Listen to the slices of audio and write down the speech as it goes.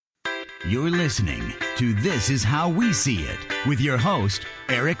You're listening to This Is How We See It with your host,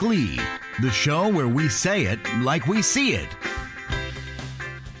 Eric Lee, the show where we say it like we see it.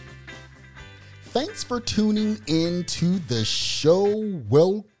 Thanks for tuning in to the show.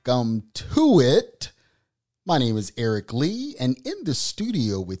 Welcome to it. My name is Eric Lee, and in the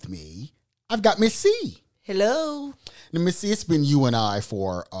studio with me, I've got Miss C. Hello. Now, Miss C, it's been you and I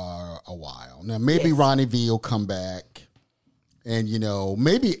for a while. Now, maybe Yes. Ronnie V will come back. And, you know,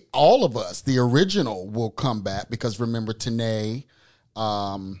 maybe all of us, the original, will come back because remember, Tanae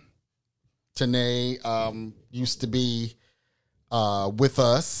used to be with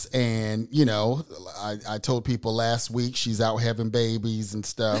us. And, you know, I told people last week she's out having babies and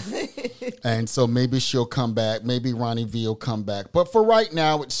stuff. And so maybe she'll come back. Maybe Ronnie V will come back. But for right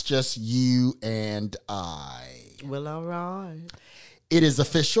now, it's just you and I. Well, all right. It is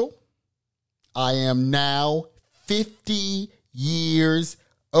official. I am now 50 years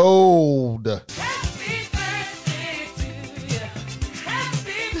old. Happy birthday to you.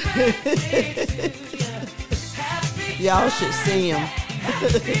 Happy birthday to you. Happy Y'all should see him.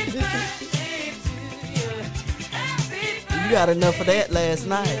 birthday to you. Happy You got enough of that last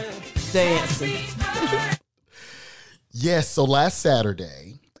night. Dancing. Yes, so last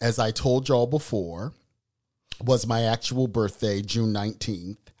Saturday, as I told y'all before, was my actual birthday, June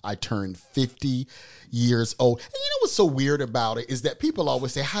 19th. I turned 50 years old. And you know what's so weird about it is that people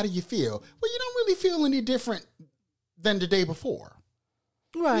always say, how do you feel? Well, you don't really feel any different than the day before.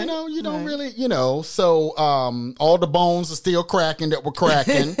 Right. You know, you don't right. really, you know. So all the bones are still cracking that were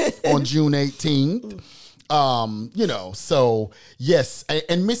cracking on June 18th. You know, so yes.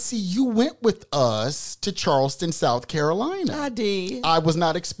 And Missy, you went with us to Charleston, South Carolina. I did. I was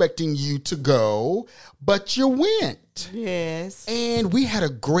not expecting you to go, but you went. Yes. And we had a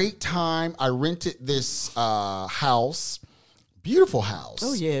great time. I rented this house, beautiful house.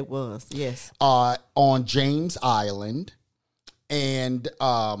 Oh, yeah, it was. Yes. On James Island. And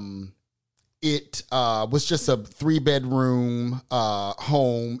it was just a 3-bedroom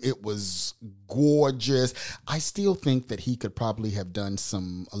home. It was gorgeous. I still think that he could probably have done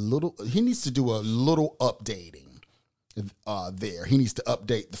he needs to do a little updating there. He needs to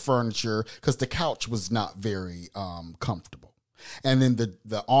update the furniture because the couch was not very comfortable. And then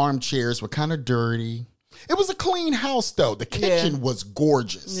the armchairs were kind of dirty. It was a clean house, though. The kitchen was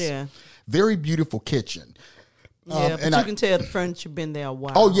gorgeous. Yeah. Very beautiful kitchen. Yeah, but and you I- can tell the furniture been there a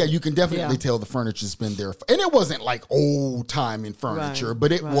while. Oh, yeah, you can definitely Yeah. tell the furniture's been there. And it wasn't like old time in furniture, Right,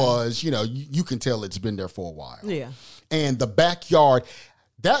 but it right. was, you know, you can tell it's been there for a while. Yeah. And the backyard,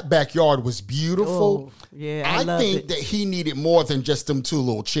 that backyard was beautiful. Oh, yeah, I I loved think it. that he needed more than just them 2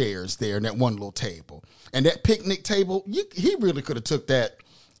 little chairs there and that 1 little table. And that picnic table, he really could have took that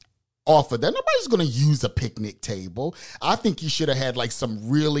off of that. Nobody's going to use a picnic table. I think you should have had like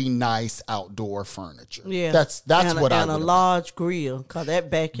some really nice outdoor furniture. Yeah. That's and what I And a would large grill, because that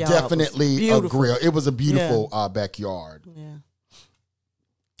backyard definitely was a beautiful. grill. It was a beautiful backyard. Yeah.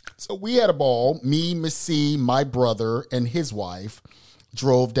 So we had a ball. Me, Miss C, my brother, and his wife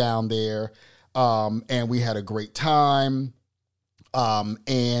drove down there, and we had a great time.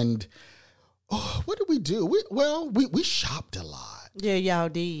 And what did we do? We shopped a lot. Yeah, y'all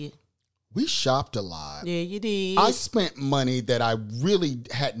did. We shopped a lot. Yeah, you did. I spent money that I really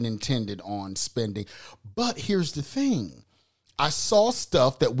hadn't intended on spending. But here's the thing. I saw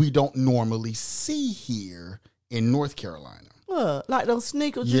stuff that we don't normally see here in North Carolina. What? Like those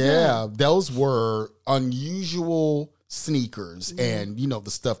sneakers you Yeah, those were unusual sneakers and, you know,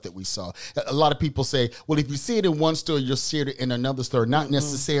 the stuff that we saw. A lot of people say, well, if you see it in one store, you'll see it in another store. Not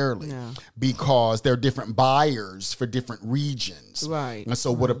necessarily, No. because there are different buyers for different regions. Right. And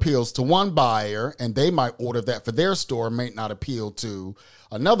so what appeals to one buyer, and they might order that for their store, may not appeal to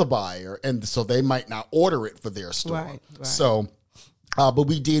another buyer. And so they might not order it for their store. Right. So, but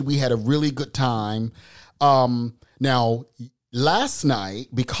we had a really good time. Now, last night,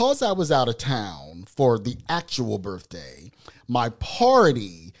 because I was out of town for the actual birthday, my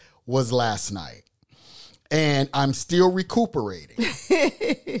party was last night. And I'm still recuperating.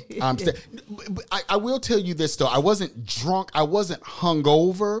 I will tell you this, though. I wasn't drunk. I wasn't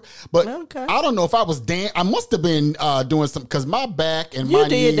hungover. But Okay. I don't know if I was I must have been doing something because my back and my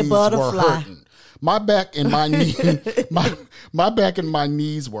did the knees were butterfly. hurting. My back and my knee, my back and my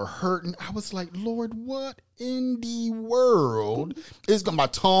knees were hurting. I was like, Lord, what in the world is going? My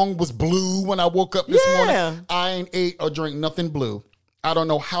tongue was blue when I woke up this Yeah. morning. I ain't ate or drink nothing blue. I don't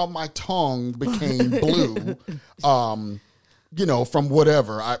know how my tongue became blue. from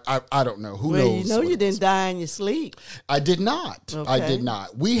whatever. I don't know. Who Well, knows? you know what you it didn't was. die in your sleep. I did not. I Okay. did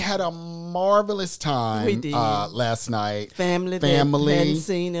not. We had a marvelous time We did. last night. Family that hadn't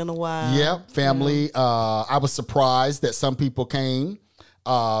seen in a while. Yep, family. I was surprised that some people came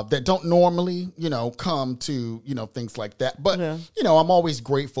that don't normally, come to, things like that. But, Yeah. I'm always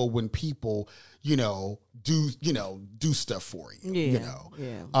grateful when people, do stuff for you. Yeah,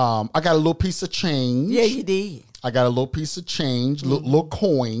 I got a little piece of change. Yeah, you did. I got a little piece of change, little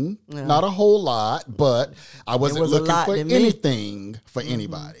coin, not a whole lot, but I wasn't was a looking lot for to me. anything for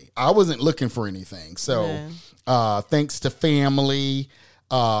anybody. I wasn't looking for anything. So, thanks to family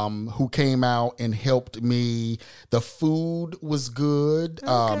who came out and helped me. The food was good.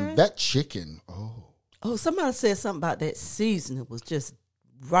 That chicken, Oh, somebody said something about that seasoning was just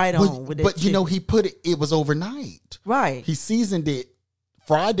right on with that but chicken. he put it was overnight. Right. He seasoned it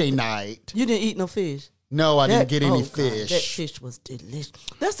Friday night. You didn't eat no fish. No, I didn't get any God, fish. that fish was delicious.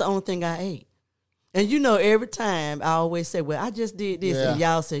 That's the only thing I ate. And every time I always say, well, I just did this. Yeah. And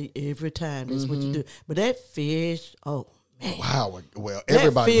y'all say, every time that's what you do. But that fish, oh, man. Wow. Well, That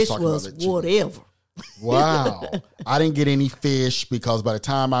everybody was fish talking was about that chicken. whatever. Wow. I didn't get any fish because by the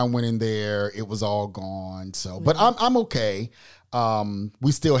time I went in there, it was all gone. So, but I'm okay.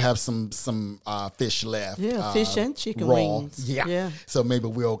 We still have some fish left. Yeah, fish and chicken raw. wings. Yeah. Yeah. So maybe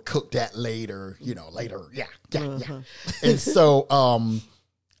we'll cook that later, later. Yeah. And so,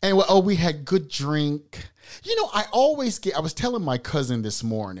 we had good drink. I was telling my cousin this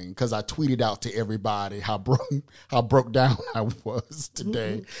morning because I tweeted out to everybody how broke down I was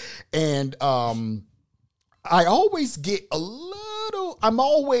today. And I always get I'm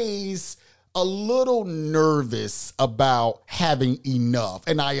always a little nervous about having enough.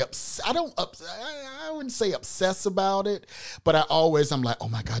 And I wouldn't say obsess about it, but I'm like, oh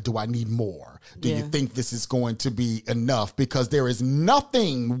my God, do I need more? Do you think this is going to be enough? Because there is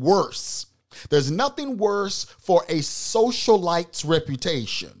nothing worse. There's nothing worse for a socialite's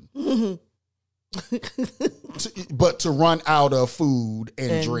reputation but to run out of food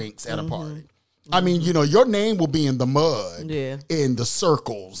and drinks at a party. I mean, your name will be in the mud, in the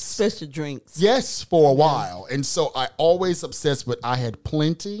circles. Special drinks. Yes, for a while. And so I always obsessed with, I had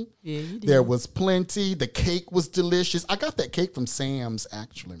plenty. Yeah, you did. There was plenty. The cake was delicious. I got that cake from Sam's,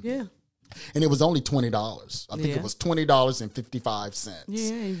 actually. Yeah. And it was only $20. I think it was $20.55.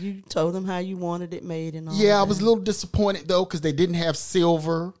 Yeah, and you told them how you wanted it made and all Yeah, I that. was a little disappointed, though, because they didn't have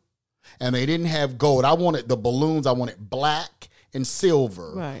silver and they didn't have gold. I wanted the balloons. I wanted black and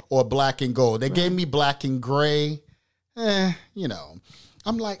silver, Right. or black and gold. They gave me black and gray. I'm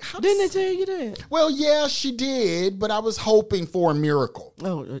like, how Didn't they tell you that? Well, yeah, she did, but I was hoping for a miracle.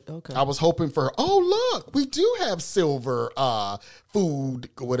 Oh, okay. I was hoping for, look, we do have silver food,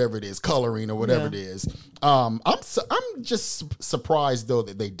 whatever it is, coloring or whatever it is. I'm just surprised though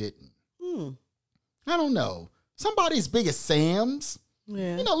that they didn't. I don't know. Somebody as big as Sam's.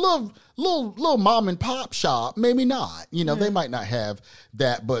 Yeah. Little mom and pop shop, maybe not. They might not have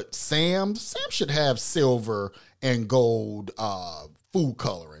that, but Sam should have silver and gold food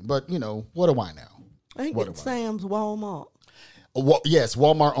coloring. But what do I know? I think it's Sam's Walmart. Yes,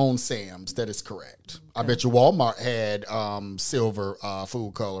 Walmart owns Sam's. That is correct. Okay. I bet you Walmart had silver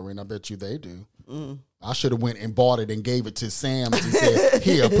food coloring. I bet you they do. I should have went and bought it and gave it to Sam's and said,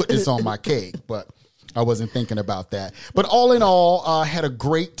 "Here, put this on my cake." But I wasn't thinking about that. But all in all, I had a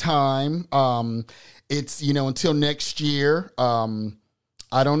great time. It's, until next year.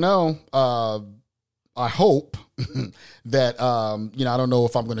 I don't know. I hope that, I don't know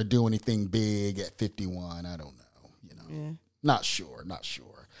if I'm going to do anything big at 51. I don't know, Yeah. Not sure.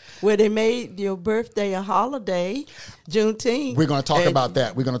 Well, they made your birthday a holiday, Juneteenth. We're going to talk about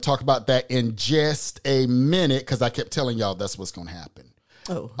that. We're going to talk about that in just a minute because I kept telling y'all that's what's going to happen.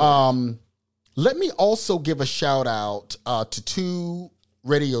 Oh. Let me also give a shout out to two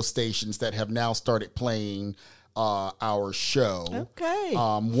radio stations that have now started playing our show. Okay.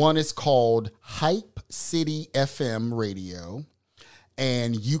 One is called Hype City FM Radio,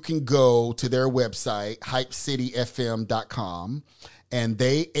 and you can go to their website, hypecityfm.com, and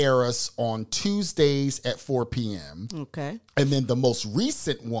they air us on Tuesdays at 4 p.m. Okay. And then the most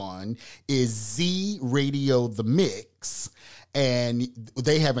recent one is Z Radio The Mix. And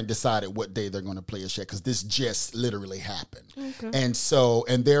they haven't decided what day they're going to play us yet because this just literally happened. Okay. And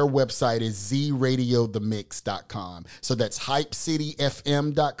their website is zradiothemix.com. So that's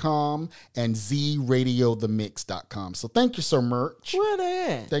hypecityfm.com and zradiothemix.com. So thank you so much. Where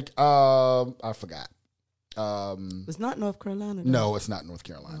they at? I forgot. It's not North Carolina, though. No, it's not North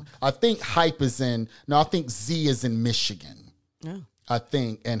Carolina. I think I think Z is in Michigan. Yeah. I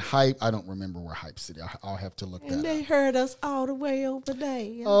think, and Hype, I don't remember where Hype City. I'll have to look And that they up. heard us all the way over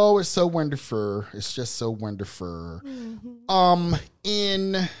there. Oh, it's so wonderful. It's just so wonderful.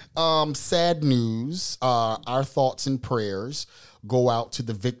 In sad news, our thoughts and prayers go out to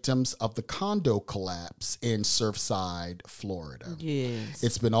the victims of the condo collapse in Surfside, Florida. Yes.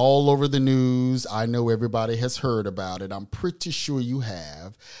 It's been all over the news. I know everybody has heard about it. I'm pretty sure you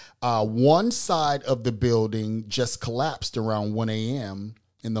have. One side of the building just collapsed around 1 a.m.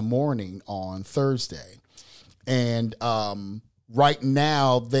 in the morning on Thursday. And right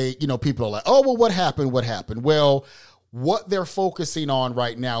now, people are like, oh, well, what happened? What happened? Well, what they're focusing on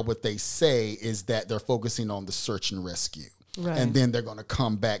right now, what they say is that they're focusing on the search and rescue. Right. And then they're going to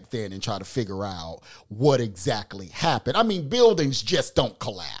come back then and try to figure out what exactly happened. I mean, buildings just don't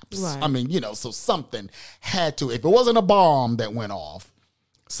collapse. Right. I mean, so something had to, if it wasn't a bomb that went off,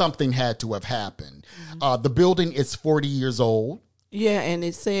 something had to have happened. The building is 40 years old. Yeah, and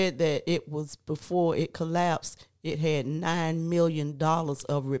it said that it was before it collapsed, it had $9 million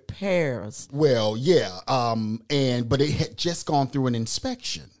of repairs. Well, yeah, but it had just gone through an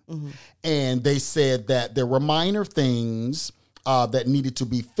inspection, and they said that there were minor things that needed to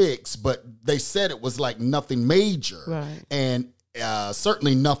be fixed, but they said it was like nothing major, Right. and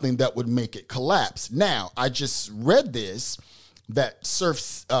certainly nothing that would make it collapse. Now, I just read this that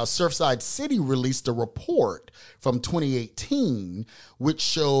Surfside City released a report from 2018, which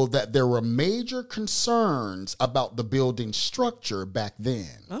showed that there were major concerns about the building structure back then.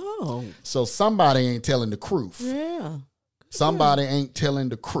 Oh, So somebody ain't telling the truth. yeah. Somebody ain't telling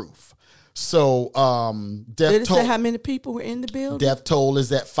the truth. So Did it say how many people were in the building? death toll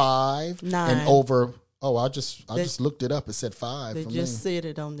is at 5 9. and over. Oh, I just looked it up. It said 5 They for just me. said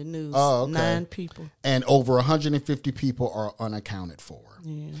it on the news. Oh, okay. 9 people. And over 150 people are unaccounted for.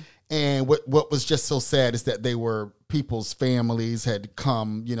 Yeah. And what was just so sad is that people's families had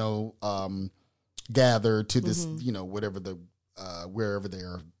come, gathered to this, wherever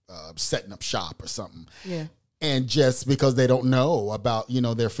they're setting up shop or something. Yeah. And just because they don't know about,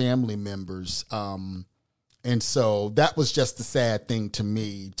 their family members. And so that was just a sad thing to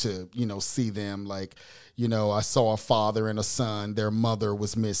me to, see them like, I saw a father and a son, their mother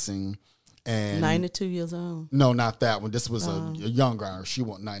was missing. And 92 years old. no, not that one. This was a younger. She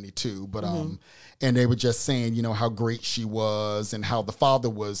wasn't 92, but and they were just saying, how great she was and how the father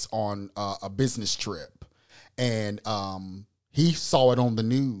was on a business trip, and he saw it on the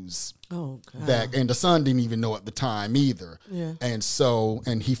news Oh, God. and the son didn't even know at the time either. Yeah. And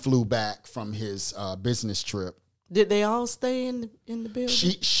he flew back from his business trip. Did they all stay in the building?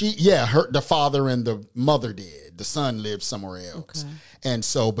 The father and the mother did. The son lived somewhere else. Okay. And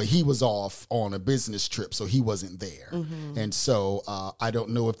so, but he was off on a business trip, so he wasn't there. And so I don't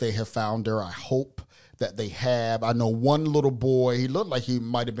know if they have found her. I hope that they have. I know one little boy, he looked like he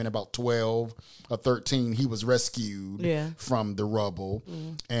might have been about 12 or 13. He was rescued from the rubble.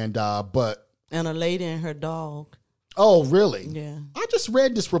 And, And a lady and her dog. oh, really? Yeah. I just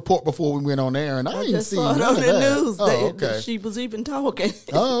read this report before we went on air, and I didn't just see saw it none on of the that. news Oh, that okay. she was even talking.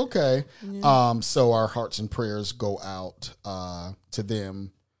 Oh, okay. So our hearts and prayers go out to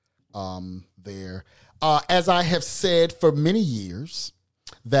them there. As I have said for many years,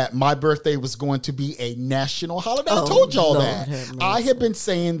 that my birthday was going to be a national holiday. I told y'all Lord that. have mercy. I have been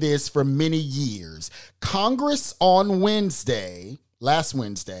saying this for many years. Congress on last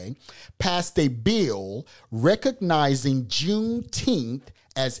Wednesday, passed a bill recognizing Juneteenth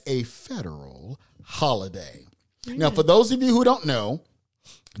as a federal holiday. Now, for those of you who don't know,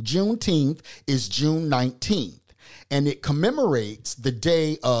 Juneteenth is June 19th, and it commemorates the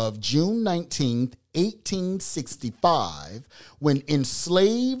day of June 19th, 1865, when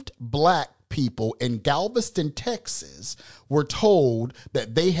enslaved black people in Galveston, Texas, were told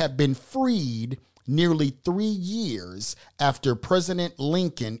that they have been freed nearly 3 years after President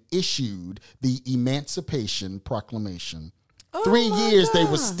Lincoln issued the Emancipation Proclamation. 3 years they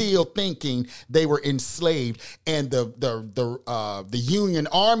were still thinking they were enslaved, and the Union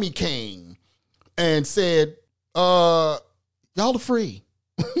Army came and said, "Y'all are free.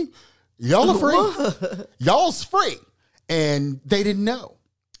 Y'all are free. Y'all's free," and they didn't know.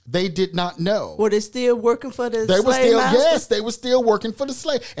 They did not know. Were they still working for the They were slave still master? they were still working for the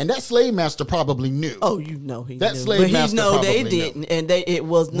slave, and that slave master probably knew. Oh, he knew. That knew. slave but master he know they probably didn't, and it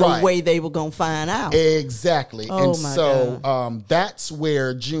was no Right. way they were gonna find out. Exactly. Oh, And my so that's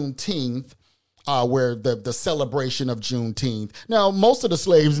where Juneteenth, where the celebration of Juneteenth. Now, most of the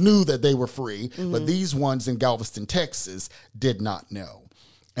slaves knew that they were free, but these ones in Galveston, Texas, did not know.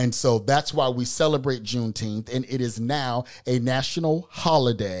 And so that's why we celebrate Juneteenth, and it is now a national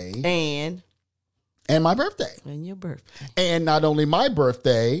holiday. and my birthday. And your birthday. And not only my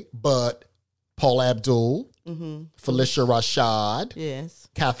birthday, but Paul Abdul, Felicia Rashad, Yes.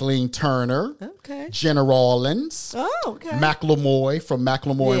 Kathleen Turner, Okay. Jenna Rawlins, Oh, okay. Macklemore from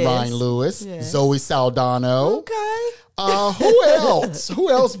Macklemore and Yes. Ryan Lewis, Yes. Zoe Saldana. Okay. Who else? Who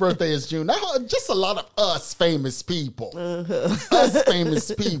else birthday is June? Just a lot of us famous people. Us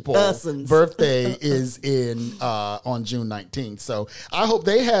famous people. Ussins. Birthday is in on June 19th. So I hope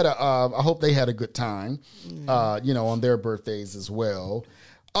they had a good time. On their birthdays as well.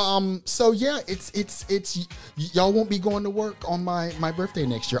 So yeah, it's y'all won't be going to work on my birthday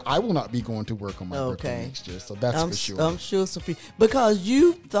next year. I will not be going to work on my birthday next year. So that's for sure. I'm sure some people, because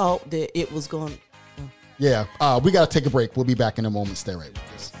you thought that it was going. Yeah, we got to take a break. We'll be back in a moment. Stay right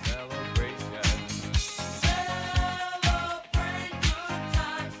with us.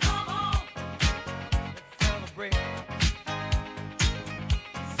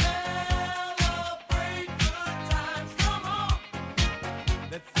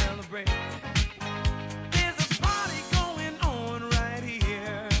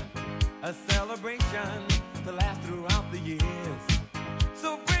 Celebration to last throughout the years.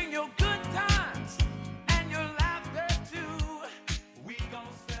 So bring your good times and your laughter too. We gon'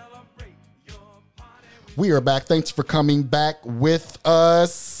 celebrate your party. We are back. Thanks for coming back with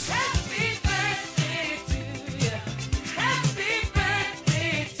us. Happy birthday to you. Happy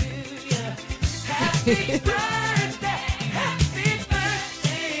birthday to you. Happy birthday. Happy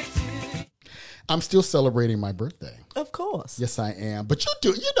birthday to you. I'm still celebrating my birthday. Of course. Yes, I am. But you do.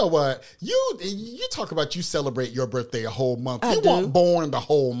 You know what? You talk about you celebrate your birthday a whole month. I You do. weren't born the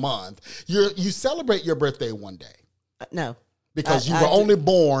whole month. You celebrate your birthday one day No. because you I were do. only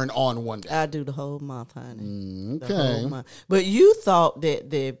born on one day. I do the whole month, honey. The Okay. whole month. But you thought that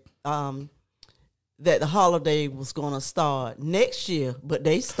the holiday was going to start next year, but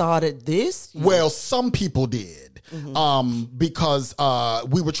they started this year. Well, some people did. Because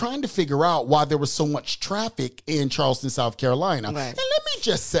we were trying to figure out why there was so much traffic in Charleston, South Carolina. Right. And let me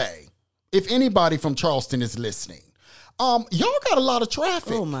just say, if anybody from Charleston is listening, y'all got a lot of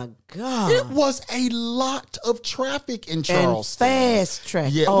traffic. Oh my God. It was a lot of traffic in And Charleston. fast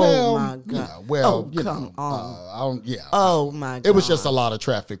traffic. Yeah, oh well, my God. Come on. Yeah. Oh my God. It was just a lot of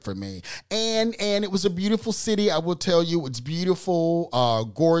traffic for me. And it was a beautiful city. I will tell you, it's beautiful,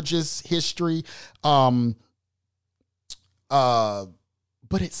 gorgeous history.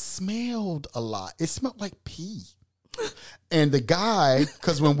 But it smelled a lot. It smelled like pee. And the guy,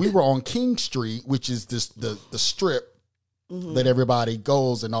 because when we were on King Street, which is this the strip that everybody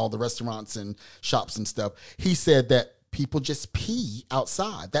goes and all the restaurants and shops and stuff, he said that people just pee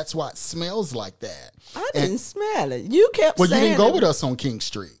outside. That's why it smells like that. I didn't smell it. You kept Well, you saying didn't go it. with us on King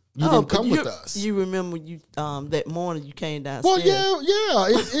Street. You Oh, didn't but come with us. You remember you that morning you came downstairs. Well, yeah,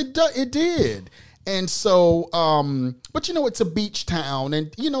 it did. And so, but it's a beach town,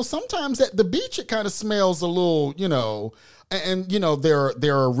 and sometimes at the beach it kind of smells a little, and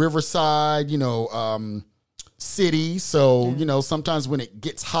there are riverside, cities. So sometimes when it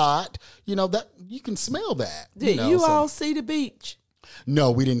gets hot, that you can smell that. Did you all see the beach?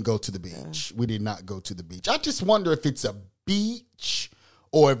 No, we didn't go to the beach. We did not go to the beach. I just wonder if it's a beach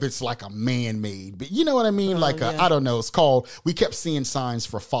or if it's like a man-made, but you know what I mean? I don't know. It's called, we kept seeing signs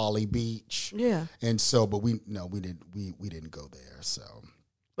for Folly Beach. Yeah. And so, but we didn't go there. So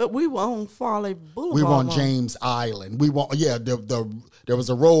But we were on Folly Boulevard. we were on James Island. There was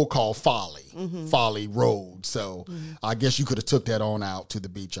a road called Folly, Folly Road. So I guess you could have took that on out to the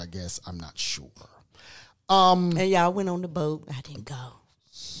beach, I guess. I'm not sure. And y'all went on the boat. I didn't go.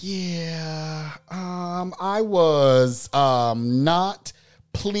 Yeah. I was not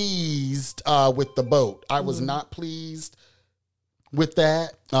pleased with the boat. I was not pleased with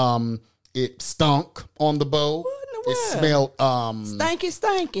that. It stunk on the boat. What in the It world? smelled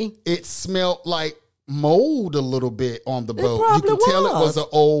Stanky. it smelled like mold a little bit on the boat. You probably could tell it was was. an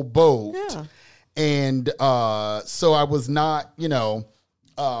old boat. Yeah. And so I was not, I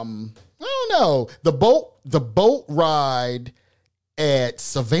don't know. The boat ride at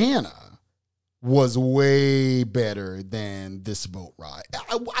Savannah was way better than this boat ride.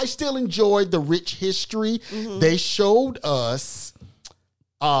 I still enjoyed the rich history. They showed us,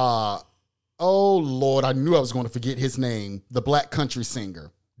 oh Lord, I knew I was going to forget his name, the black country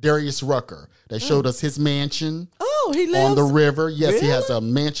singer, Darius Rucker. They showed us his mansion Oh, he lives on the river. Yes, he Really? has a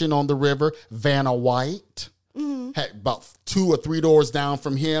mansion on the river. Vanna White. Had about 2 or 3 doors down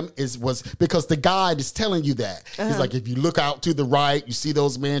from him was because the guide is telling you that. He's like, if you look out to the right, you see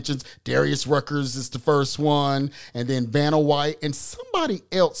those mansions. Darius Rucker's is the first one, and then Vanna White and somebody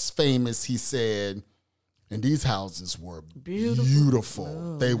else famous, he said, And these houses were Beautiful. beautiful.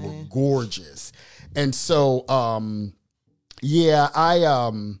 Oh, they man. were gorgeous. And so yeah,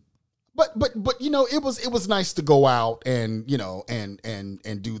 but you know, it was nice to go out and, you know, and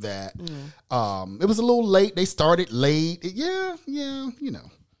do that. It was a little late. They started late. Yeah,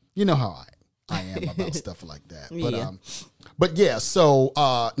 you know how I am about stuff like that. Yeah. But yeah, so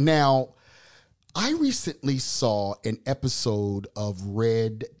now I recently saw an episode of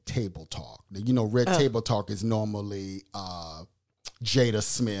Red Table Talk. Now, you know, Red Table Talk is normally Jada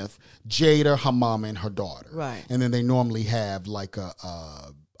Smith, her mom, and her daughter. Right. And then they normally have like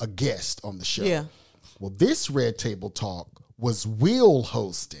a guest on the show. Yeah. Well, this Red Table Talk was Will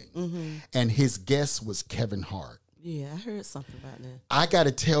hosting, and his guest was Kevin Hart. Yeah, I heard something about that. I got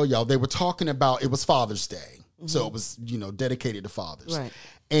to tell y'all, they were talking about, it was Father's Day. So it was, you know, dedicated to fathers. Right.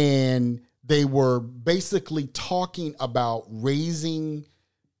 And they were basically talking about raising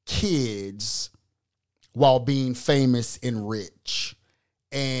kids while being famous and rich,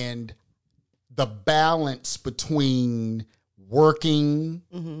 and the balance between working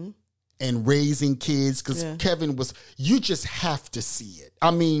and raising kids. Because Yeah. Kevin was, you just have to see it.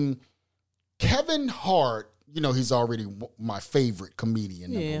 I mean, Kevin Hart, you know, he's already my favorite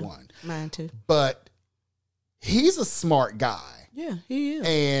comedian, number one. Mine too. But he's a smart guy. Yeah, he is.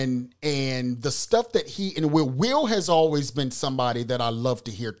 And the stuff that Will has always been somebody that I love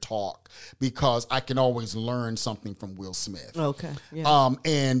to hear talk, because I can always learn something from Will Smith. Okay. Yeah.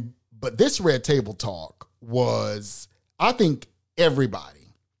 But this Red Table Talk was, I think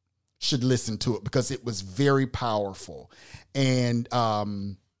everybody should listen to it because it was very powerful. And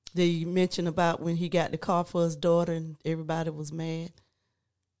Did you mention about when he got the car for his daughter and everybody was mad?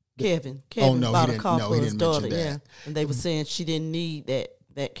 Kevin no, bought he a car didn't- no, for he his didn't mention daughter, that. yeah. And they were saying she didn't need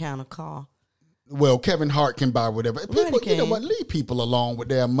that kind of car. well, Kevin Hart can buy whatever. People, he you know can. what? Leave people alone with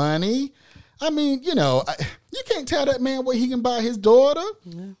their money. I mean, you know, you can't tell that man what he can buy his daughter.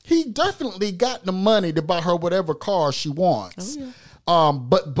 Yeah. He definitely got the money to buy her whatever car she wants. Oh,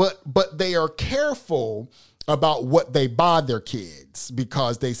 yeah. But they are careful about what they buy their kids,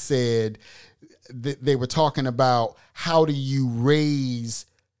 because they said they were talking about how do you raise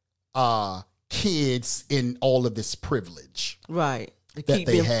kids in all of this privilege Right. To that keep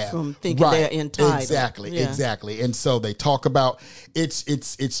they them have, from thinking they're entitled. Exactly. And so they talk about it's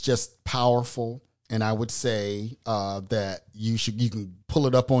just powerful. And I would say that you can pull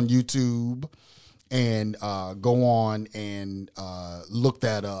it up on YouTube and go on and look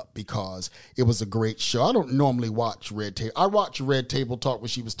that up, because it was a great show. I don't normally watch Red Table. I watched Red Table Talk when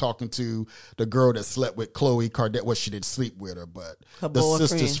she was talking to the girl that slept with Khloe Kardashian. Well, she didn't sleep with her, but Her the boyfriend.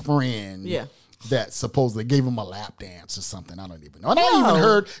 sister's friend. Yeah. That supposedly gave him a lap dance or something. I don't even know. And I even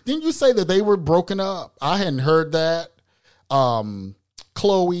heard, didn't you say that they were broken up? I hadn't heard that.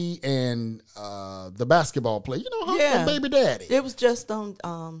 Chloe and the basketball player, you know, her baby daddy. It was just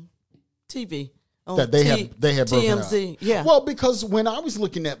on TV. On That they had broken TMZ. up. Yeah. Well, because when I was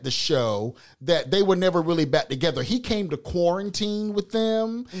looking at the show, that they were never really back together. He came to quarantine with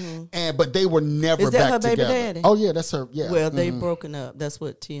them, but they were never Is that back her baby together. daddy? Oh yeah, that's her. Yeah. Well, they broken up. That's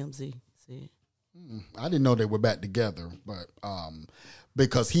what TMZ said. I didn't know they were back together, but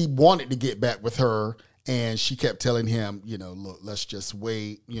because he wanted to get back with her, and she kept telling him, you know, look, let's just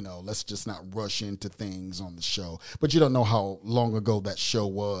wait, you know, let's just not rush into things on the show. But you don't know how long ago that show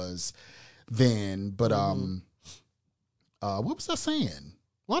was then. But what was I saying?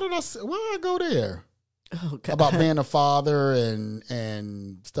 Why did I go there? Oh, God. About being a father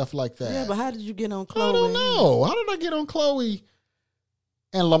and stuff like that. Yeah, but how did you get on Chloe? I don't know. How did I get on Chloe?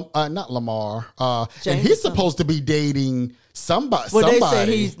 And not Lamar. And James he's something. supposed to be dating somebody. Well, they say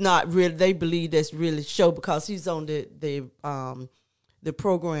he's not really. They believe that's really show because he's on the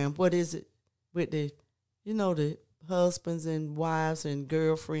program. What is it with the husbands and wives and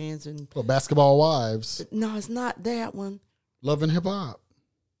girlfriends and Well, Basketball Wives, no, it's not that one. Love and Hip Hop.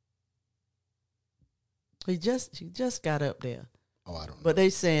 He just got up there. Oh, I don't know. But they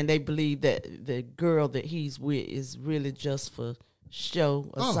saying they believe that the girl that he's with is really just for show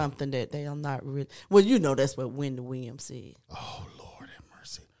or something that they are not really. Well, you know that's what Wendy Williams said. Oh, Lord have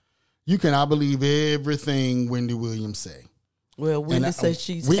mercy. You cannot believe everything Wendy Williams say. Well, Wendy And says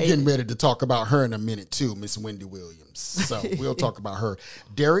she's we're hated. getting ready to talk about her in a minute too, Miss Wendy Williams. So we'll talk about her.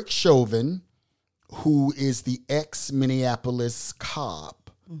 Derek Chauvin, who is the ex-Minneapolis cop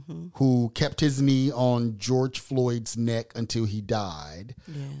who kept his knee on George Floyd's neck until he died,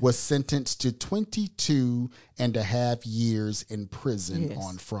 was sentenced to 22 and a half years in prison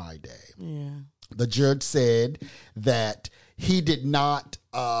on Friday. Yeah. The judge said that he did not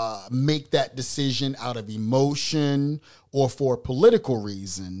make that decision out of emotion or for political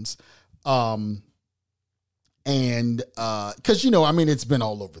reasons. And because, I mean, it's been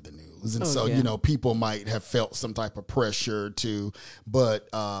all over the news. And so, yeah. People might have felt some type of pressure to. But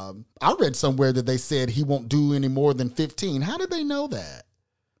I read somewhere that they said he won't do any more than 15. How did they know that?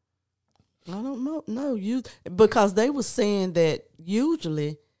 I don't know. No, because they were saying that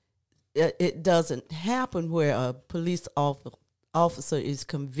usually it doesn't happen where a police officer is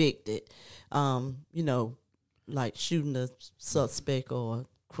convicted, like shooting a suspect or a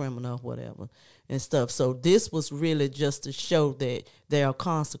criminal or whatever and stuff. So this was really just to show that there are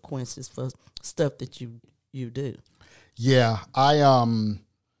consequences for stuff that you do. Yeah, And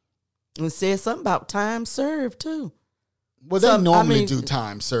it said something about time served too. Well, they normally do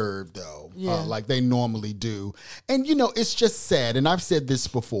time served, though, Yeah. like they normally do. And, it's just sad, and I've said this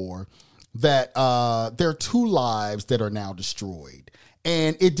before, that there are 2 lives that are now destroyed.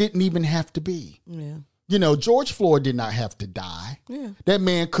 And it didn't even have to be. Yeah. George Floyd did not have to die. Yeah. That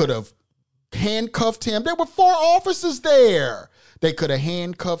man could have handcuffed him. There were 4 officers there. They could have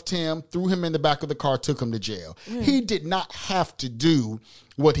handcuffed him, threw him in the back of the car, took him to jail. Yeah. He did not have to do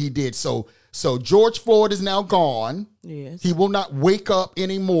what he did. So George Floyd is now gone. Yes. He will not wake up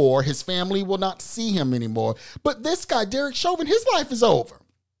anymore. His family will not see him anymore. But this guy, Derek Chauvin, his life is over.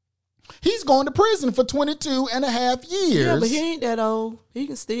 He's going to prison for 22 and a half years. Yeah, but he ain't that old. He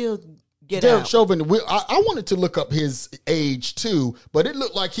can still get Derek out. Chauvin, I wanted to look up his age too, but it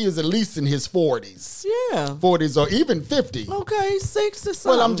looked like he was at least in his 40s. Yeah. 40s or even 50. Okay, 60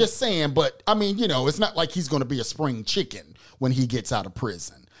 something. Well, I'm just saying, but I mean, it's not like he's going to be a spring chicken when he gets out of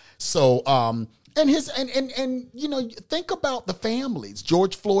prison. So, and think about the families,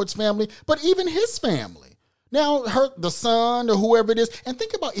 George Floyd's family, but even his family. Now, the son or whoever it is, and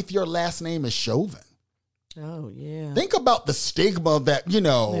think about if your last name is Chauvin. Oh, yeah. Think about the stigma that,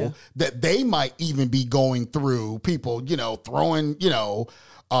 that they might even be going through. People, throwing,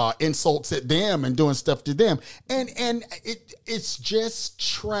 insults at them and doing stuff to them. And it's just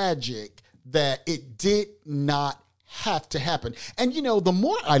tragic that it did not have to happen. And, the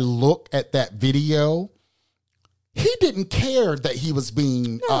more I look at that video, he didn't care that he was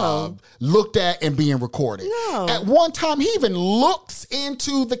being looked at and being recorded. No. At one time, he even looks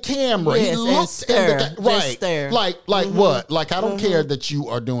into the camera. Yes, he looks and stare. right. Stare. Like what? Like, I don't care that you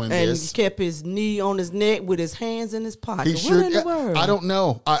are doing And this. he kept his knee on his neck with his hands in his pocket. He What sure. in the world? I don't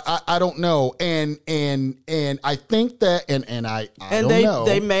know. I don't know. And I think that and I don't know.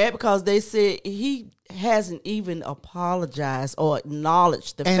 They mad because they said he hasn't even apologized or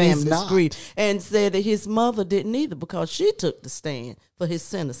acknowledged the And he's family's not. grief, and said that his mother didn't either because she took the stand for his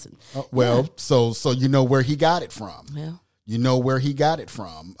sentencing. So you know where he got it from. Yeah. You know where he got it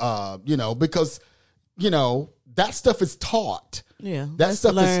from. Because that stuff is taught. Yeah, That that's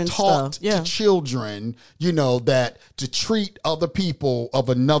stuff is learned taught stuff. Yeah. to children, that to treat other people of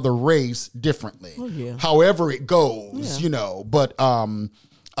another race differently. Oh, yeah. However it goes, but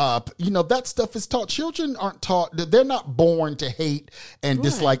that stuff is taught. Children aren't taught. They're not born to hate and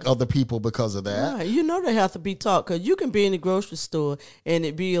dislike other people because of that. Right. They have to be taught because you can be in the grocery store and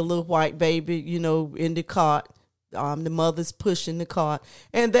it be a little white baby, in the cart. The mother's pushing the cart,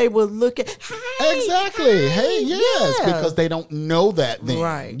 and they will look at Exactly. Hey, yes, yeah. because they don't know that then.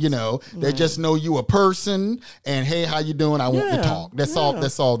 Right. They just know you a person, and hey, how you doing? I want to Yeah. talk. That's all.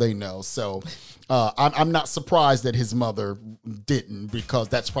 That's all they know. So, I'm not surprised that his mother didn't, because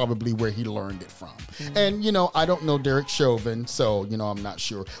that's probably where he learned it from. And I don't know Derek Chauvin, so I'm not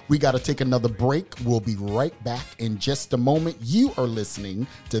sure. We got to take another break. We'll be right back in just a moment. You are listening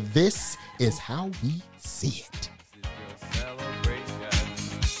to This Is How We See It.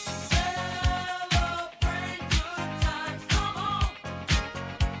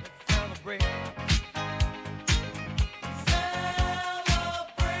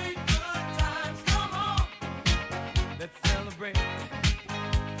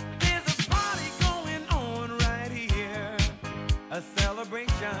 A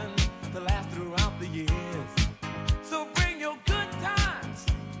celebration to last throughout the years. So bring your good times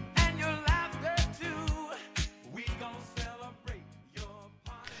and your laughter too. We gon' celebrate your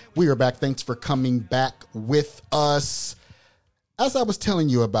party. We are back. Thanks for coming back with us. As I was telling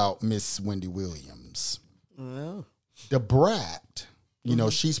you about Miss Wendy Williams, Well, the Brat,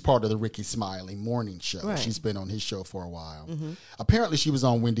 she's part of the Ricky Smiley morning show. Right. She's been on his show for a while. Apparently, she was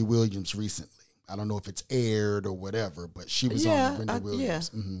on Wendy Williams recently. I don't know if it's aired or whatever, but she was on Wendy Williams.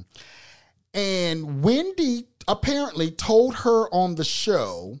 And Wendy apparently told her on the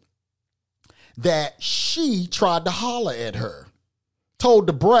show that she tried to holler at her. Told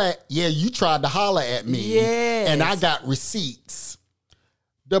the Brat, yeah, you tried to holler at me. Yes. And I got receipts.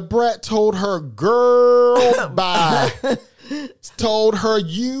 The Brat told her, girl, bye. Told her,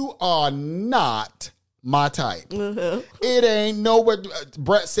 you are not my type. It ain't nowhere.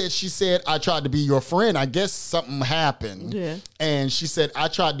 Brett said, she said, I tried to be your friend. I guess something happened. Yeah. And she said, I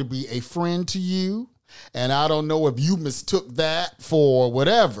tried to be a friend to you. And I don't know if you mistook that for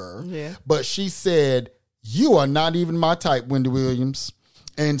whatever. Yeah. But she said, you are not even my type, Wendy Williams.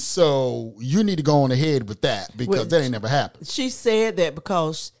 And so you need to go on ahead with that because Well, that ain't never happened. She said that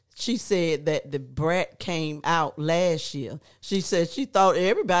because she said that the brat came out last year. She said she thought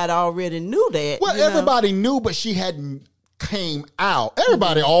everybody already knew that. Well, you know? everybody knew, but she hadn't came out.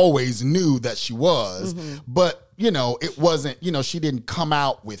 Everybody always knew that she was, but, you know, it wasn't, you know, she didn't come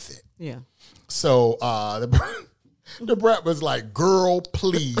out with it. Yeah. So the brat was like, girl,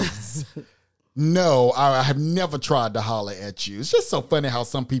 please. No, I have never tried to holler at you. It's just so funny how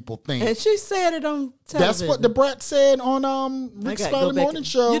some people think. And she said it on television. That's what the brat said on Rick's I gotta go Smiley back Morning and-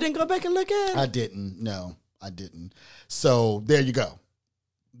 Show. You didn't go back and look at it? I didn't. No, I didn't. So there you go.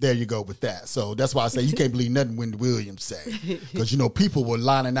 There you go with that. So that's why I say you can't believe nothing Wendy Williams say. Because, you know, people were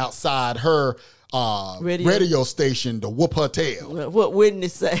lining outside her radio station to whoop her tail. What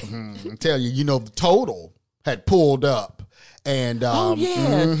witness say? I tell you, you know, the total had pulled up. And Oh,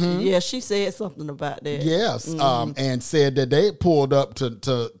 yeah. Yeah, she said something about that. yes, and said that they pulled up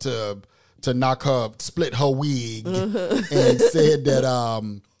to knock her, split her wig, and said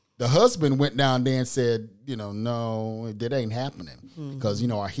that the husband went down there and said, you know, no, that ain't happening because you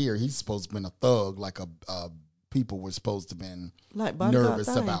know I hear he's supposed to have been a thug, like people were supposed to have been Like Bodyguard nervous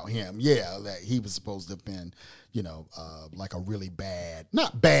thing. about him. Yeah, that he was supposed to have been, you know, like a really bad,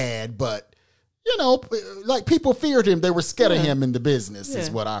 not bad, but. You know, like people feared him. They were scared of him in the business, is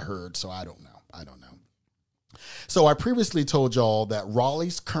Yeah. what I heard. So I don't know. So I previously told y'all that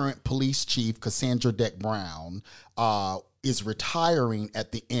Raleigh's current police chief, Cassandra Deck Brown, is retiring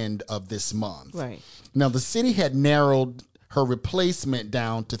at the end of this month. Right. Now, the city had narrowed her replacement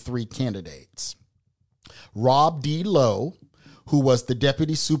down to 3 candidates. Rob D. Lowe, who was the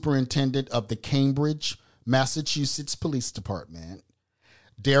deputy superintendent of the Cambridge, Massachusetts Police Department.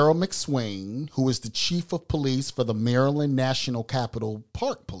 Daryl McSwain, who is the chief of police for the Maryland National Capital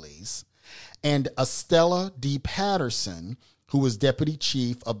Park Police, and Estella D. Patterson, who is deputy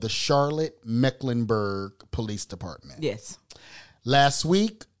chief of the Charlotte Mecklenburg Police Department. Yes. Last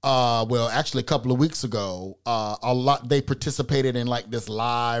week, actually a couple of weeks ago, they participated in like this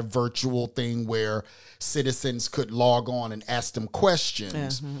live virtual thing where citizens could log on and ask them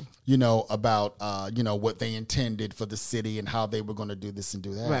questions, you know, about, you know, what they intended for the city and how they were going to do this and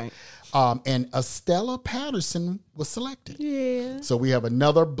do that. Right. And Estella Patterson was selected. Yeah. So we have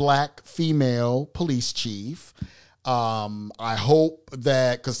another black female police chief. I hope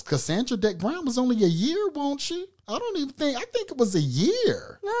that, because Cassandra Deck Brown was only a year, won't she? I think it was a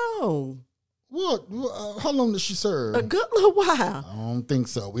year. No. What? How long did she serve? A good little while. I don't think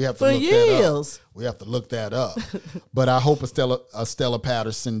so. We have to For look that up. years. We have to look that up. But I hope Estella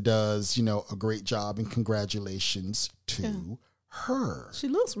Patterson does, you know, a great job, and congratulations to her. She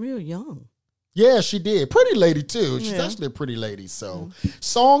looks real young. Yeah, she did. Pretty lady too. She's Yeah. actually a pretty lady. So,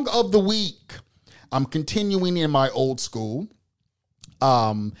 song of the week. I'm continuing in my old school.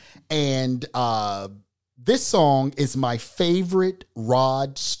 This song is my favorite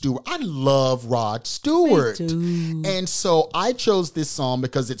Rod Stewart. I love Rod Stewart. Me too. And so I chose this song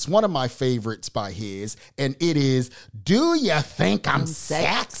because it's one of my favorites by his, and it is Do You Think I'm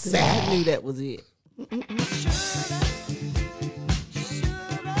Sexy? I knew that was it.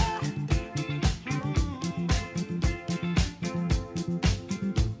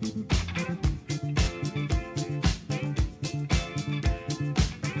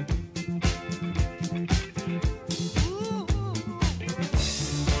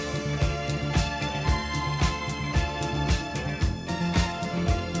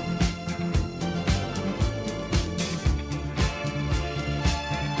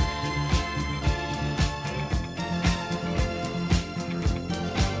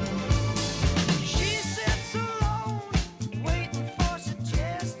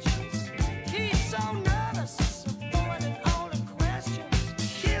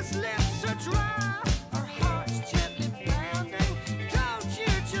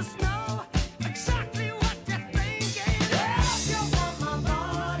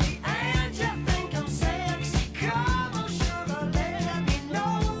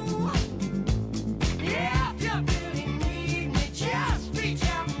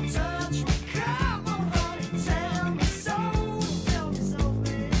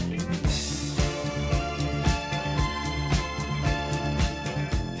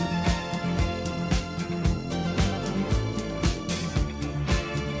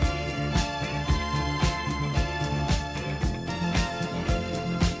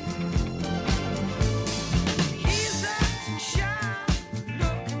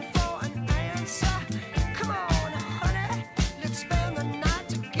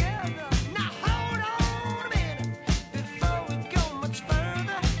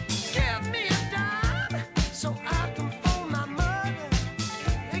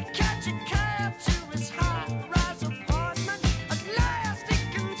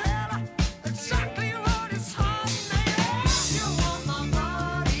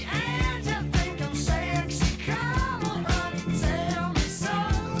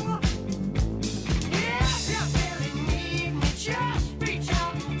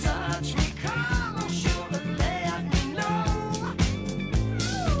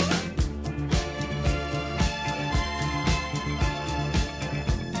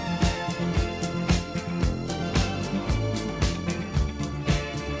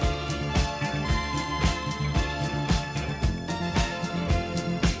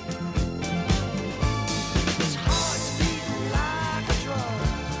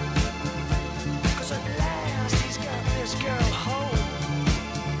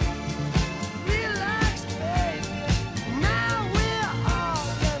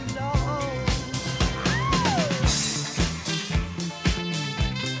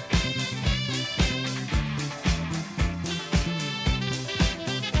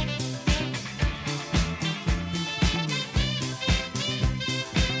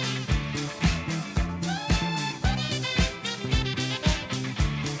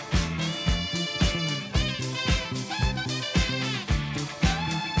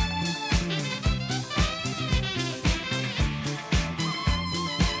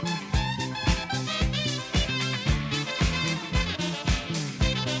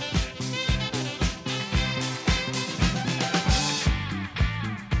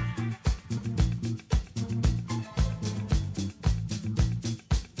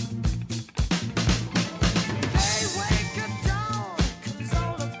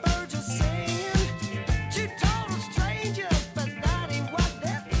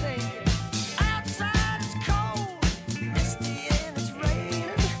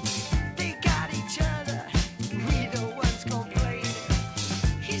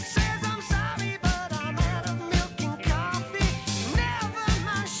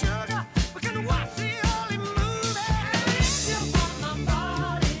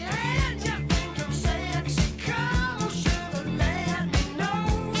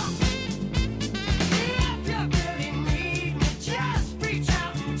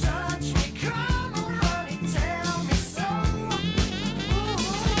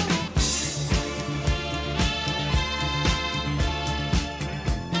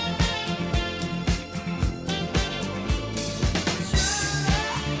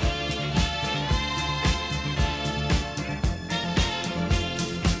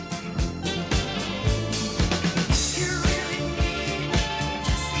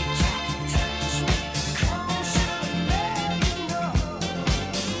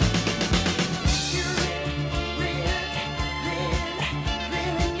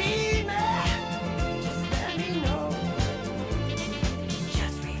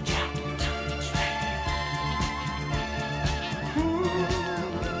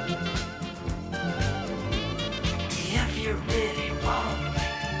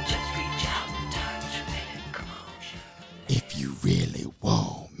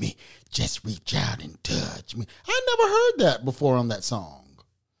 heard that before on that song.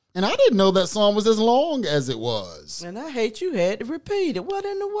 And I didn't know that song was as long as it was. And I hate you had to repeat it. What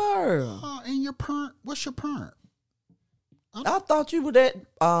in the world? And your parent, what's your parent? I thought you were that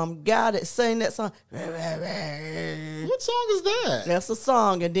guy that sang that song. What song is that? That's a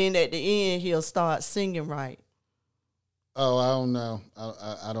song, and then at the end he'll start singing right. Oh, I don't know.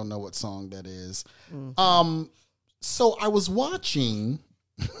 I don't know what song that is. Mm-hmm. So I was watching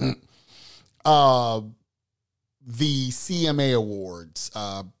the CMA Awards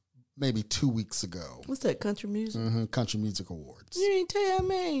maybe 2 weeks ago. What's that, country music? Mm-hmm, Country Music Awards. You ain't tell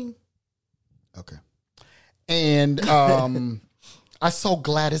me. Okay. And I saw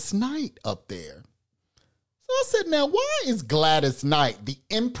Gladys Knight up there. So I said, now, why is Gladys Knight the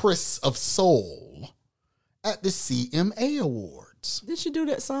Empress of Soul at the CMA Awards? Did she do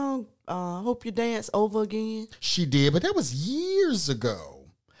that song, Hope You Dance Over Again? She did, but that was years ago.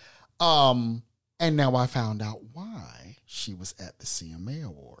 And now I found out why she was at the CMA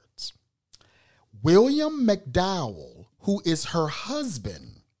Awards. William McDowell, who is her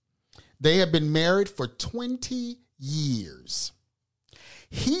husband, they have been married for 20 years.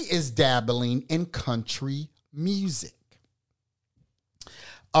 He is dabbling in country music.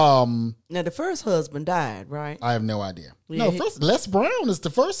 Now, the first husband died, right? I have no idea. Yeah, No, first, Les Brown is the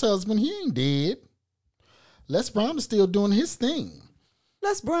first husband. He ain't dead. Les Brown is still doing his thing.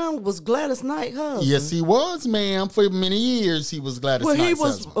 Les Brown was Gladys Knight's husband. Yes, he was, ma'am. For many years, he was Gladys Well, he Knight's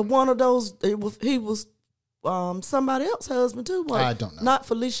was husband. one of those. He was somebody else's husband too. Wasn't I don't know. Not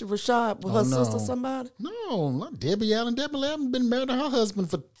Felicia Rashad, with her no. sister. Somebody. No, not Debbie Allen. Debbie Allen been married to her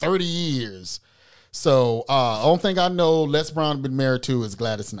husband for 30 years. So, only thing I know Les Brown been married to is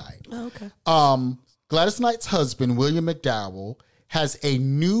Gladys Knight. Oh, okay. Gladys Knight's husband, William McDowell, has a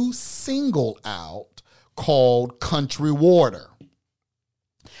new single out called Country Water.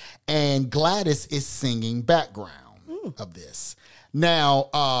 And Gladys is singing background of this. Now,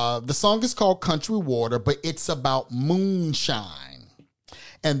 the song is called Country Water, but it's about moonshine.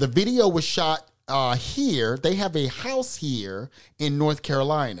 And the video was shot here. They have a house here in North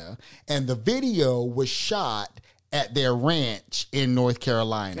Carolina, and the video was shot at their ranch in North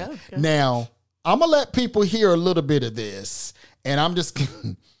Carolina. Okay. Now, I'm going to let people hear a little bit of this, and I'm going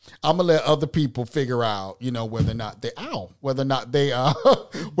to let other people figure out, whether or not they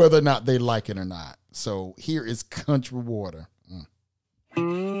whether or not they like it or not. So here is Country Water.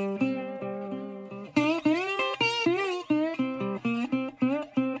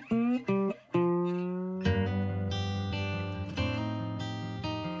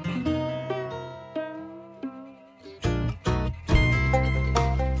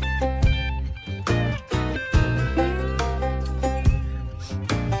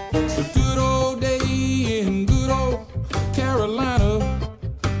 It's a good old day in good old Carolina.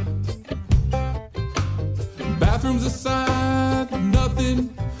 Bathrooms aside,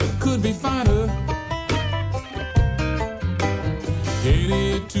 nothing could be finer.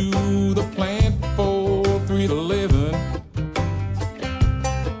 Headed to the plant for 3 to 11.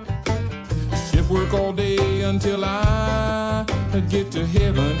 Shift work all day until I get to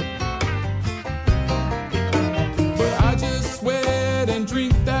heaven. But I just sweat and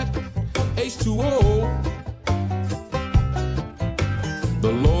drink that H2O.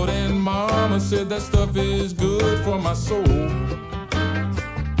 The Lord and Mama said that stuff is good for my soul.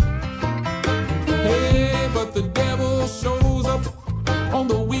 Hey, but the devil shows up on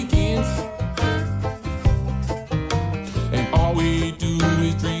the weekends, and all we do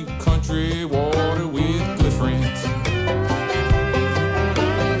is drink country water with good friends.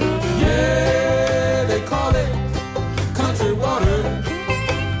 Yeah, they call it country water.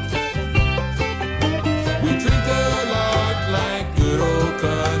 We drink a lot like good old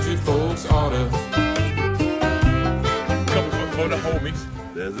country folks oughta. Couple for the homies.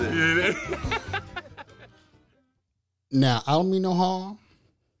 That's it. Now, I don't mean no harm,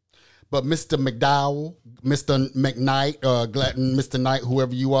 but Mr. McDowell, Mr. McKnight, Mr. Knight,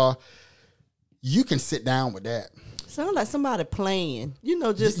 whoever you are, you can sit down with that. Sound like somebody playing.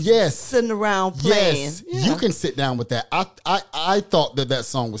 Just Yes. sitting around playing. Yes, Yeah. you can sit down with that. I thought that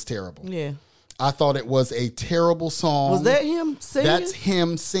song was terrible. Yeah. I thought it was a terrible song. Was that him singing? That's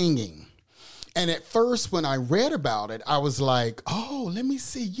him singing. And at first, when I read about it, I was like, oh, let me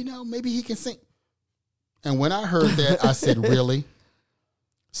see. Maybe he can sing. And when I heard that, I said, really?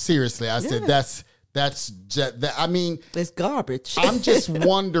 Seriously, I said, that's just that. I mean, It's garbage. I'm just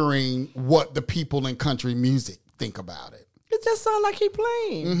wondering what the people in country music think about it. It just sounds like he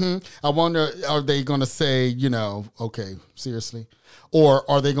playing. I wonder, are they going to say, okay, seriously? Or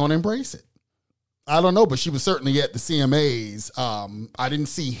are they going to embrace it? I don't know, but she was certainly at the CMAs. I didn't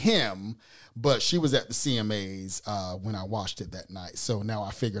see him, But she was at the CMAs when I watched it that night. So now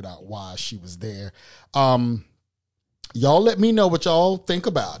I figured out why she was there. Y'all let me know what y'all think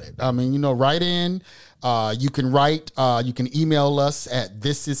about it. I mean, write in. You can write, you can email us at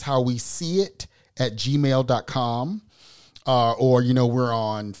thisishowweseeit@gmail.com. Or, we're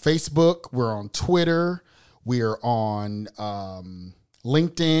on Facebook, we're on Twitter, we're on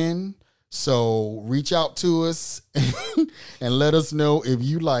LinkedIn. So reach out to us and let us know if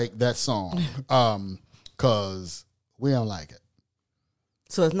you like that song. Cause we don't like it.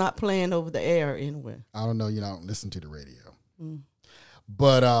 So it's not playing over the air anywhere. I don't know. You don't listen to the radio,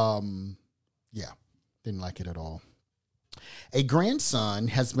 but yeah, didn't like it at all. A grandson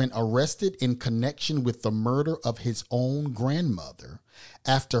has been arrested in connection with the murder of his own grandmother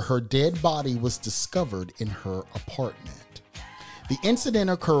after her dead body was discovered in her apartment. The incident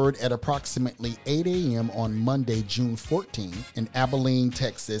occurred at approximately 8 a.m. on Monday, June 14th in Abilene,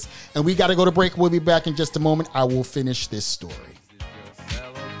 Texas. And we got to go to break. We'll be back in just a moment. I will finish this story.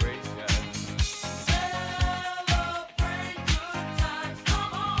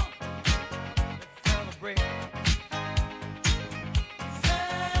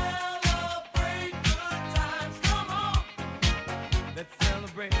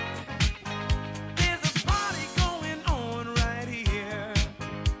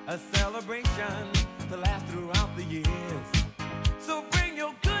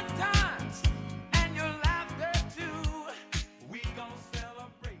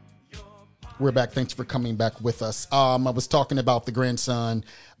 We're back. Thanks for coming back with us. I was talking about the grandson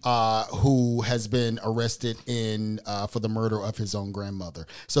who has been arrested for the murder of his own grandmother.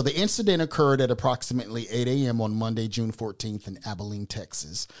 So the incident occurred at approximately 8 a.m. on Monday, June 14th in Abilene,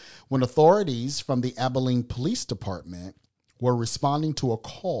 Texas, when authorities from the Abilene Police Department were responding to a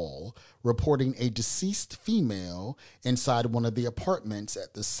call reporting a deceased female inside one of the apartments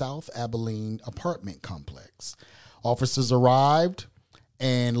at the South Abilene apartment complex. Officers arrived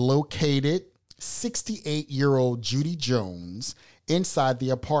and located 68-year-old Judy Jones inside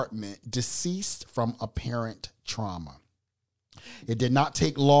the apartment, deceased from apparent trauma. It did not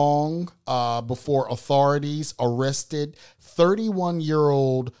take long before authorities arrested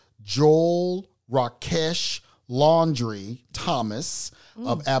 31-year-old Joel Rakesh Laundrie Thomas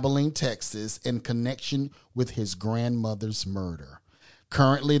of Abilene, Texas, in connection with his grandmother's murder.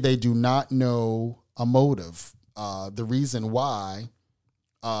 Currently, they do not know a motive, the reason why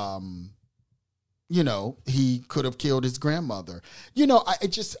he could have killed his grandmother.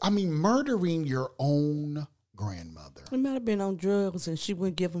 Murdering your own grandmother. He might have been on drugs and she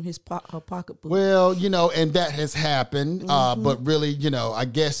wouldn't give him her pocketbook. Well, and that has happened. But really, I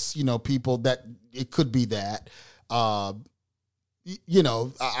guess, people that it could be that, I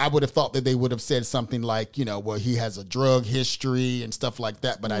would have thought that they would have said something like, well, he has a drug history and stuff like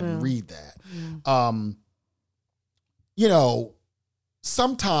that, but I didn't read that.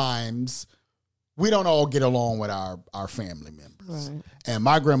 Sometimes we don't all get along with our family members. Right. And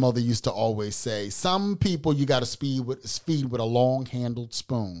my grandmother used to always say, some people you got to feed with a long-handled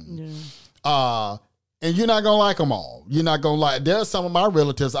spoon. Yeah. And you're not going to like them all. You're not going to like, there's some of my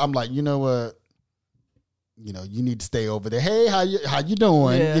relatives, I'm like, you know what? You need to stay over there. Hey, how you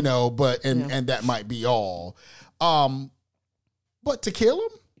doing? Yeah. And that might be all. But to kill him?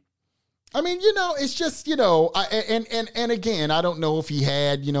 It's just, and again, I don't know if he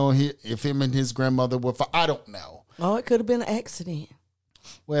had, if him and his grandmother were, I don't know. Oh, it could have been an accident.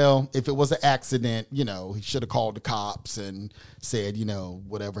 Well, if it was an accident, he should have called the cops and said,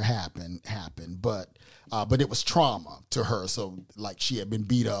 whatever happened. But it was trauma to her. So like she had been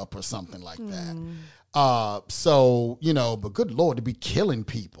beat up or something like that. But good Lord, to be killing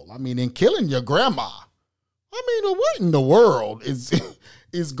people. And killing your grandma. What in the world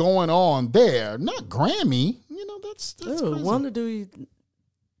is going on there? Not Grammy. That's crazy. Wonder do he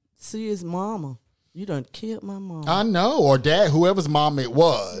see his mama? You done killed my mom. I know, or dad, whoever's mom it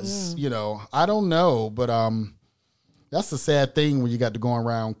was. Yeah. I don't know, but that's the sad thing when you got to go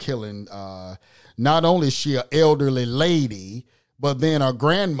around killing. Not only is she an elderly lady, but then her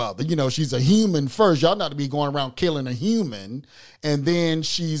grandmother, she's a human first. Y'all not to be going around killing a human. And then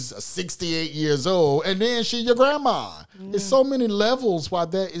she's 68 years old. And then she's your grandma. Yeah. There's so many levels why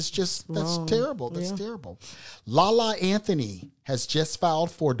that is just, that's terrible. That's terrible. Lala Anthony has just filed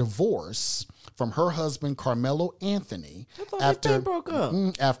for divorce from her husband, Carmelo Anthony, after broke up.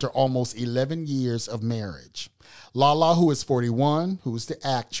 After almost 11 years of marriage. Lala, who is 41, who's the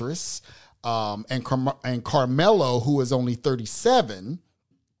actress, and Carmelo, who is only 37,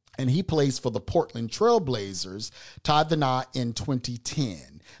 and he plays for the Portland Trailblazers, tied the knot in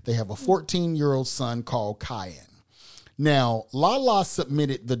 2010. They have a 14-year-old son called Kyan. Now, Lala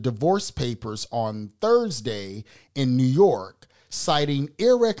submitted the divorce papers on Thursday in New York, citing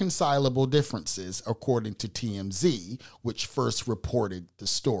irreconcilable differences, according to TMZ, which first reported the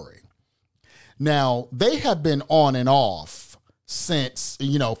story. Now, they have been on and off since,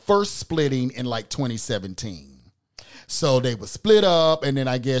 first splitting in like 2017. So they were split up, and then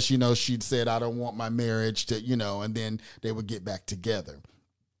I guess, she'd said, I don't want my marriage to, and then they would get back together.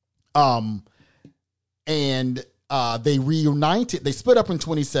 They reunited. They split up in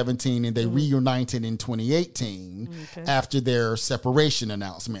 2017, and they reunited in 2018 after their separation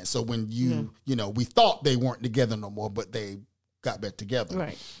announcement. So when we thought they weren't together no more, but they got back together.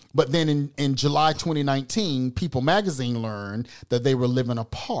 Right. But then in July 2019, People Magazine learned that they were living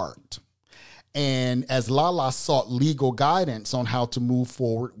apart. And as Lala sought legal guidance on how to move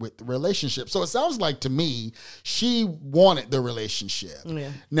forward with the relationship. So it sounds like to me, she wanted the relationship.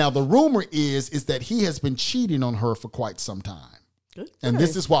 Yeah. Now, the rumor is that he has been cheating on her for quite some time. Good. And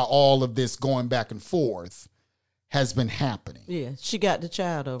this is why all of this going back and forth has been happening. Yeah, she got the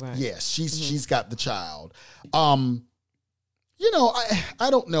child over. Right? Yes, she's got the child. I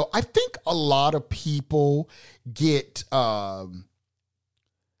don't know. I think a lot of people get...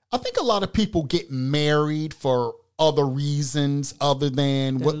 I think a lot of people get married for other reasons other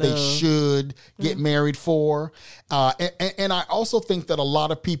than what they should get married for. And I also think that a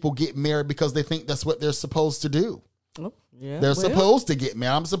lot of people get married because they think that's what they're supposed to do. Oh, yeah, they're supposed to get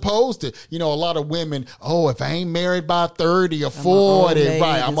married. I'm supposed to. A lot of women, if I ain't married by 30 or 40,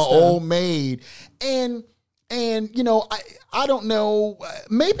 right, I'm an old maid. And I don't know.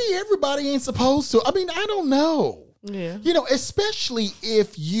 Maybe everybody ain't supposed to. I mean, I don't know. Yeah. Especially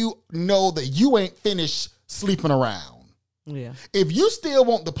if you know that you ain't finished sleeping around. Yeah. If you still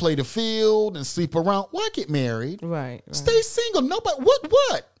want to play the field and sleep around, why get married? Right. Stay single. Nobody.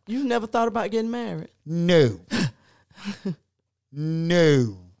 What? You never thought about getting married? No.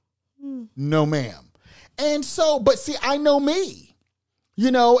 No. No, ma'am. And so, but see, I know me.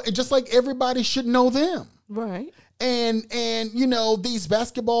 Just like everybody should know them. Right. And these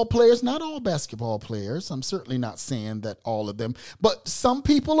basketball players, not all basketball players, I'm certainly not saying that all of them, but some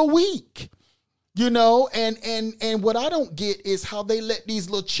people are weak, and what I don't get is how they let these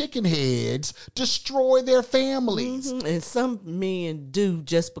little chicken heads destroy their families. Mm-hmm. And some men do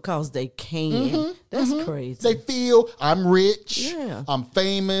just because they can. Mm-hmm. That's crazy. They feel I'm rich, I'm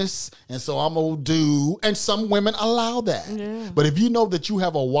famous, and so I'm gonna do, and some women allow that. Yeah. But if you know that you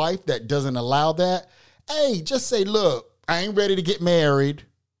have a wife that doesn't allow that, hey, just say, look, I ain't ready to get married.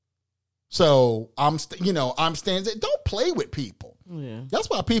 So I'm standing. Don't play with people. Yeah. That's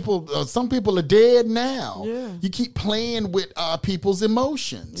why some people are dead now. Yeah. You keep playing with people's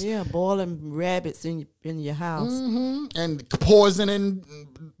emotions. Yeah, boiling rabbits in your house. Mm-hmm. And poisoning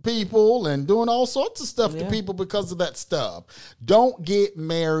people and doing all sorts of stuff to people because of that stuff. Don't get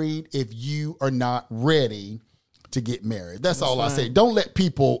married if you are not ready to get married. That's all right. I say. Don't let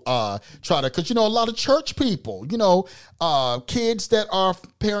people try to, because a lot of church people, kids that are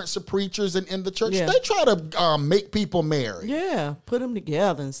parents of preachers and in the church, they try to make people marry. Yeah, put them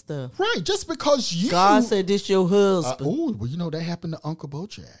together and stuff. Right, just because God said this your husband. That happened to Uncle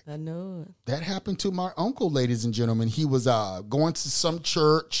Bojack. I know it. That happened to my uncle, ladies and gentlemen. He was going to some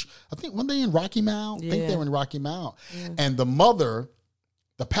church, I think one day in Rocky Mount. I think they were in Rocky Mount. Yeah. And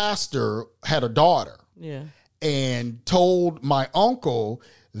the pastor had a daughter. Yeah. And told my uncle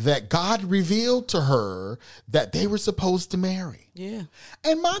that God revealed to her that they were supposed to marry. Yeah.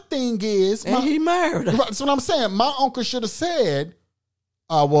 And my thing is... he married her. That's what I'm saying. My uncle should have said,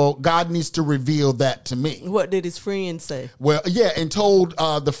 well, God needs to reveal that to me. What did his friend say? Well, and told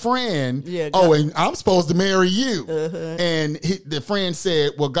the friend, and I'm supposed to marry you. Uh-huh. And the friend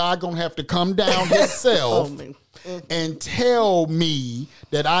said, well, God going to have to come down himself and tell me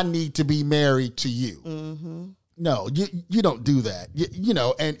that I need to be married to you. Mm-hmm. No, you don't do that.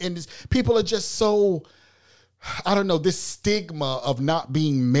 And people are just so, I don't know, this stigma of not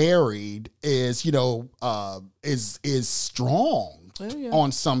being married is strong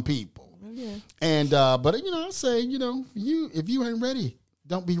on some people. Yeah. And but I say, if you ain't ready,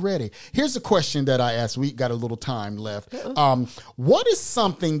 don't be ready. Here's a question that I asked. We got a little time left. What is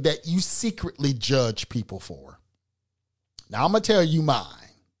something that you secretly judge people for? Now, I'm going to tell you mine.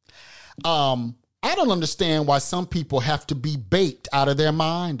 I don't understand why some people have to be baked out of their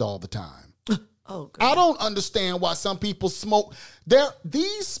mind all the time. Oh, God. I don't understand why some people smoke.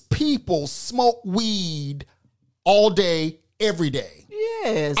 These people smoke weed all day, every day.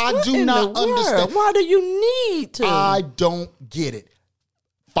 Yes. I do not understand. Why do you need to? I don't get it.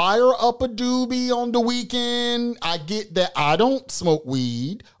 fire up a doobie on the weekend. I get that. I don't smoke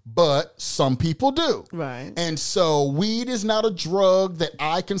weed, but some people do. Right. And so weed is not a drug that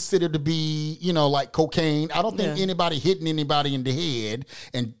I consider to be, like cocaine. I don't think anybody hitting anybody in the head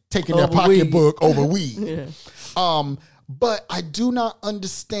and taking their Over pocketbook over weed. Yeah. But I do not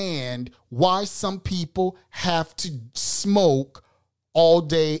understand why some people have to smoke all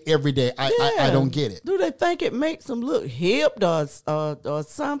day, every day. I don't get it. Do they think it makes them look hip or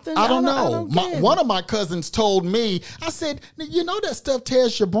something? I don't know. I don't get it. One of my cousins told me, I said, that stuff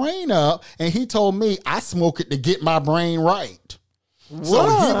tears your brain up. And he told me, I smoke it to get my brain right. So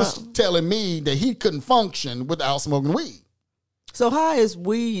he was telling me that he couldn't function without smoking weed. So how is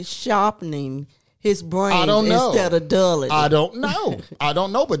weed sharpening his brain I don't know. instead of dulling it? I don't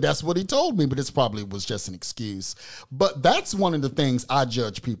know, but that's what he told me. But this probably was just an excuse. But that's one of the things I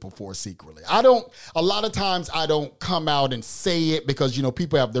judge people for secretly. A lot of times I don't come out and say it because,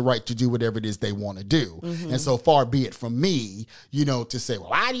 people have the right to do whatever it is they want to do. And so far be it from me, to say,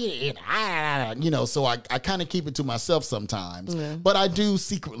 well, why do you, so I kind of keep it to myself sometimes. Yeah. But I do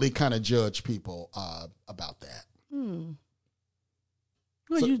secretly kind of judge people about that.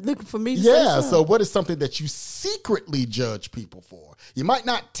 Well, you looking for me to say something? So what is something that you secretly judge people for? You might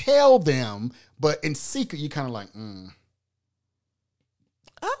not tell them, but in secret, you kind of like,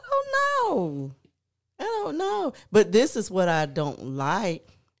 I don't know. But this is what I don't like.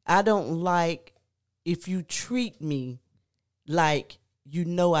 I don't like if you treat me like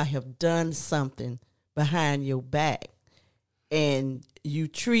I have done something behind your back. And you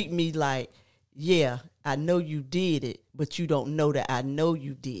treat me like, yeah, I know you did it, but you don't know that I know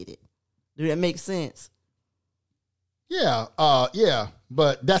you did it. Do that make sense? Yeah,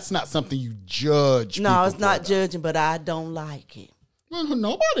 but that's not something you judge. No, it's not judging, but I don't like it. Well,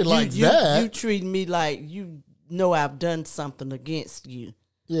 nobody likes that. You treat me like I've done something against you,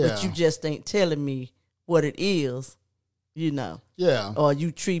 but you just ain't telling me what it is, Yeah. Or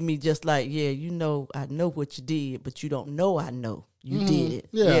you treat me just like, I know what you did, but you don't know I know you did it.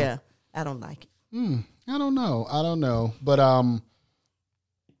 Yeah, I don't like it. I don't know, but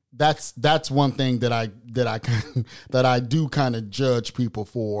that's one thing that I do kind of judge people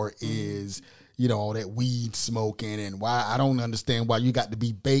for is all that weed smoking, and why I don't understand why you got to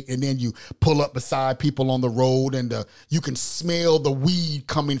be baked and then you pull up beside people on the road and you can smell the weed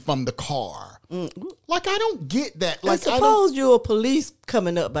coming from the car. Like I don't get that. Like suppose you're a police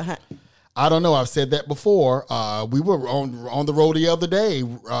coming up behind. I don't know. I've said that before. We were on the road the other day,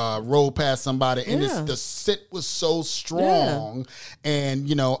 rode past somebody, and the scent was so strong. And,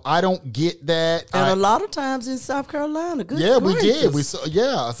 I don't get that. And a lot of times in South Carolina. We did. It's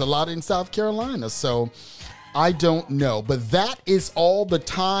a lot in South Carolina. So I don't know. But that is all the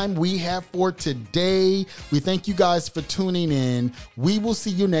time we have for today. We thank you guys for tuning in. We will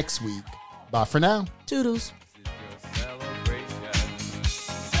see you next week. Bye for now. Toodles.